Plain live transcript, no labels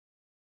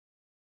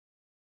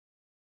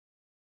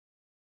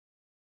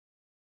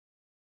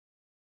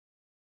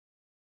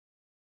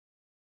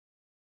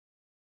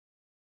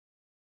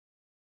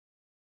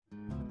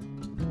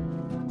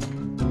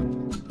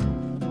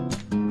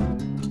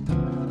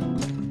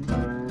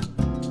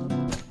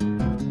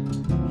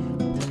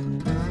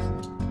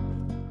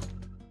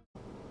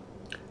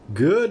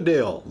Good day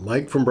all,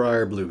 Mike from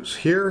Briar Blues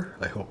here.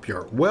 I hope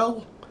you're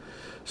well.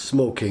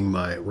 Smoking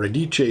my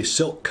Rhodesian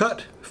Silk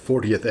Cut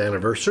 40th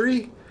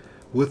anniversary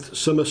with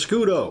some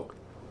Escudo.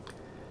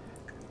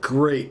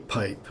 Great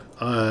pipe.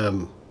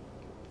 I'm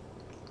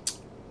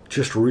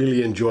just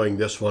really enjoying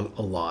this one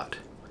a lot.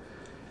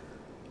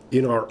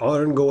 In our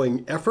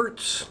ongoing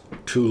efforts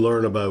to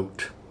learn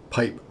about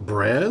pipe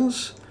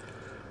brands,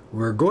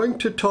 we're going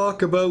to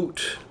talk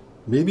about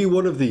maybe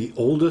one of the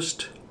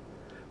oldest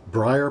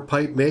Briar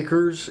pipe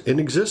makers in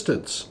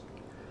existence.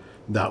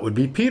 That would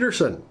be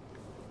Peterson.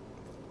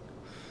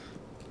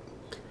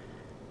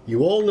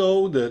 You all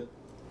know that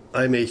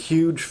I'm a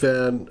huge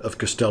fan of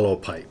Costello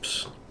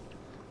pipes.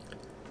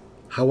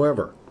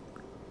 However,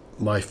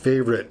 my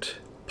favorite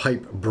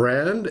pipe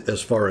brand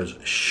as far as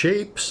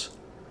shapes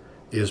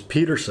is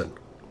Peterson.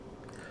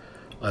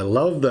 I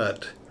love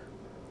that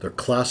they're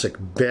classic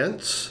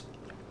bents.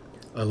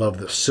 I love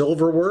the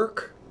silver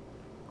work.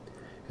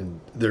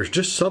 And there's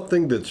just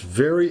something that's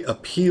very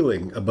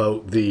appealing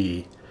about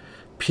the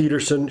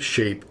Peterson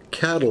shape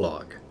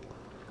catalog.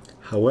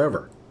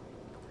 However,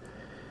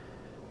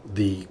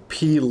 the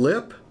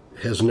P-lip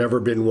has never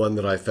been one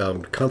that I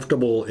found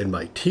comfortable in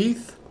my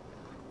teeth.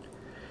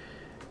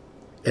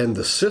 And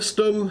the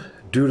system,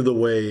 due to the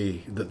way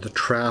that the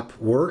trap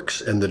works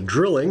and the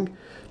drilling,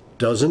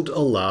 doesn't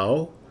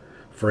allow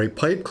for a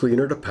pipe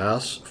cleaner to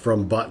pass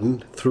from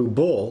button through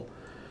bowl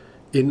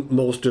in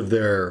most of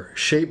their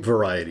shape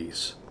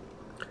varieties.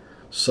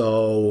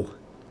 So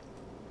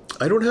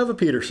I don't have a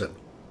Peterson.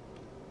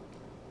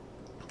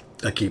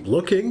 I keep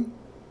looking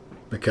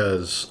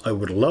because I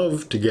would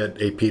love to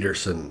get a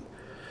Peterson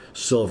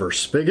silver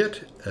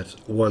spigot at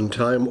one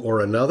time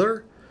or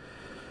another,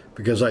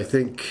 because I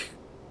think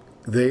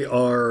they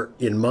are,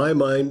 in my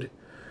mind,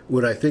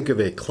 when I think of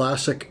a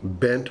classic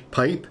bent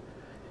pipe,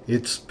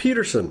 it's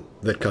Peterson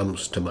that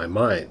comes to my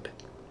mind.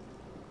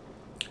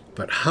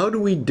 But how do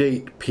we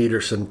date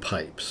Peterson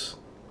pipes?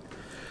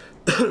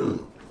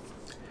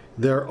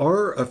 There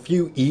are a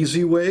few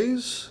easy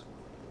ways,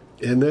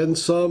 and then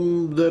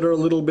some that are a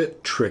little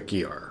bit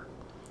trickier.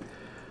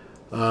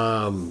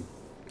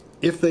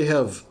 If they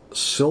have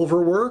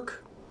silver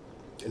work,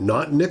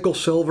 not nickel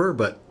silver,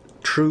 but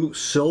true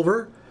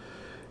silver,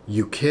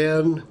 you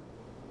can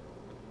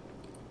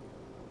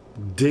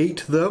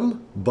date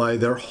them by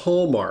their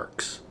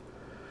hallmarks,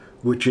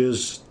 which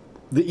is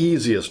the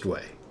easiest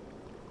way.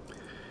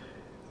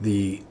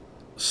 The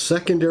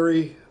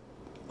secondary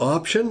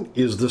option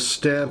is the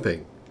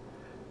stamping.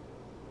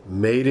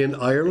 Made in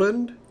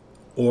Ireland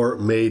or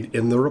made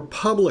in the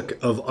Republic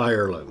of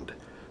Ireland.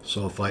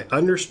 So if I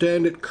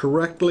understand it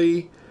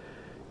correctly,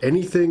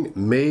 anything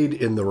made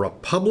in the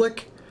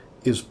Republic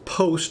is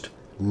post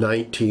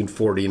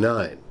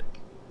 1949.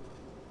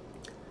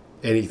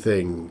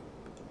 Anything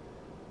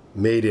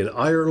made in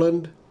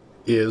Ireland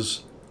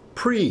is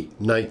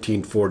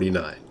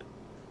pre-1949.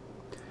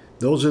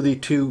 Those are the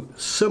two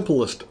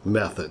simplest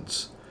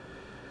methods.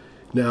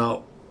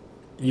 Now,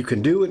 you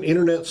can do an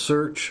internet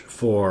search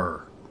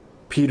for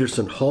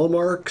Peterson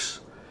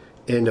hallmarks,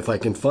 and if I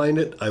can find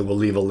it, I will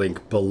leave a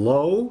link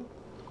below.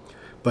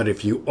 But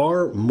if you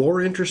are more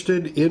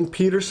interested in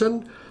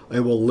Peterson, I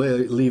will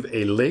leave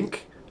a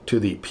link to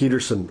the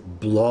Peterson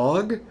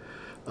blog,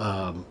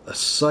 a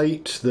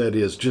site that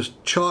is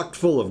just chock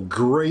full of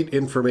great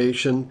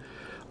information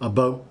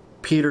about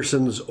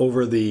Petersons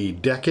over the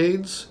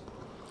decades.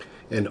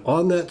 And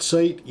on that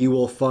site, you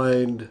will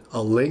find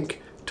a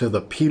link to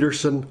the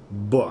Peterson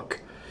book.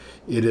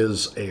 It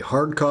is a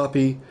hard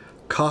copy,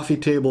 coffee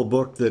table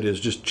book that is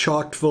just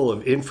chock full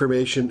of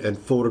information and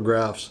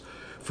photographs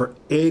for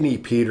any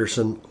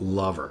Peterson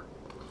lover.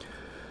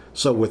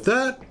 So with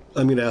that,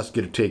 I'm going to ask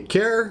you to take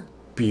care,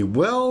 be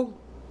well,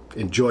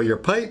 enjoy your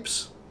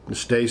pipes, and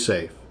stay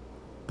safe.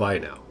 Bye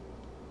now.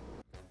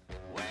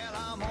 Well,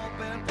 I'm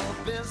open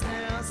for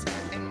business.